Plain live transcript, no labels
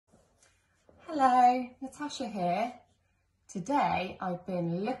Hello, Natasha here. Today I've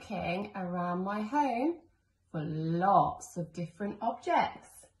been looking around my home for lots of different objects.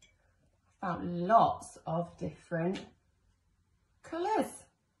 I found lots of different colours.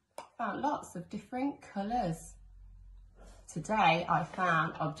 Today I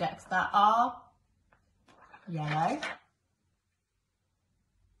found objects that are yellow,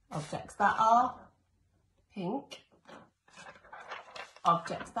 objects that are pink,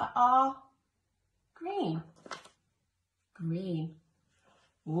 objects that are green.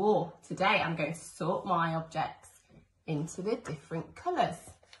 Oh, today I'm going to sort my objects into the different colours.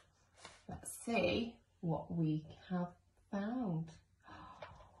 Let's see what we have found.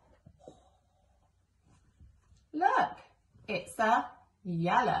 Look, it's a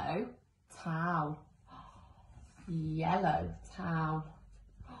yellow towel. Yellow towel.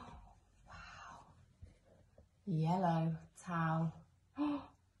 Wow. Yellow towel.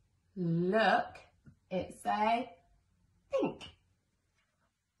 Look, it's a pink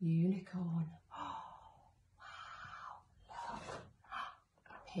unicorn. Wow,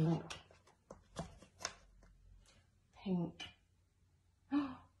 look. Pink.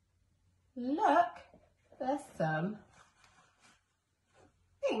 Look, there's some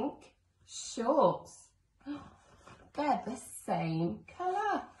pink shorts. They're the same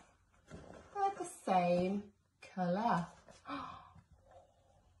colour.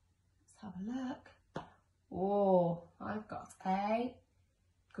 Let's have a look. Oh, I've got a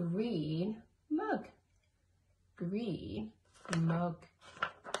green mug.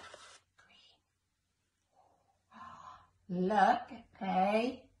 Look,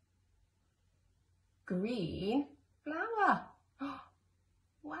 a green flower.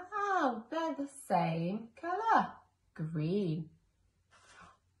 Wow, they're the same colour. Green.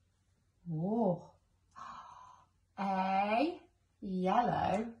 Oh, a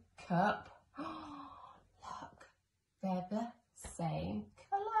yellow cup. Look, they're the same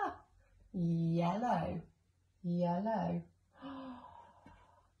colour. Yellow.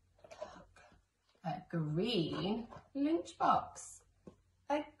 Look, a green lunchbox.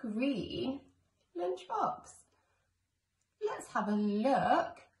 Let's have a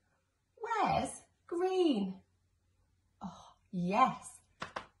look. Where's green? Oh, yes,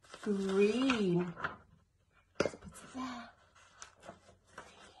 green. Let's put it there.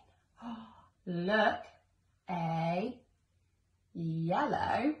 Look, a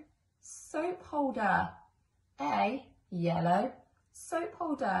yellow soap holder.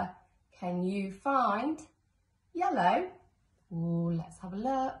 Can you find yellow? Oh, let's have a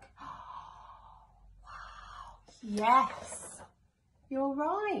look. Wow, yes, you're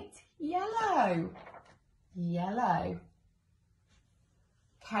right, yellow.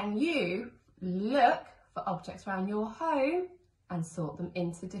 Can you look for objects around your home and sort them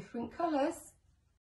into different colours?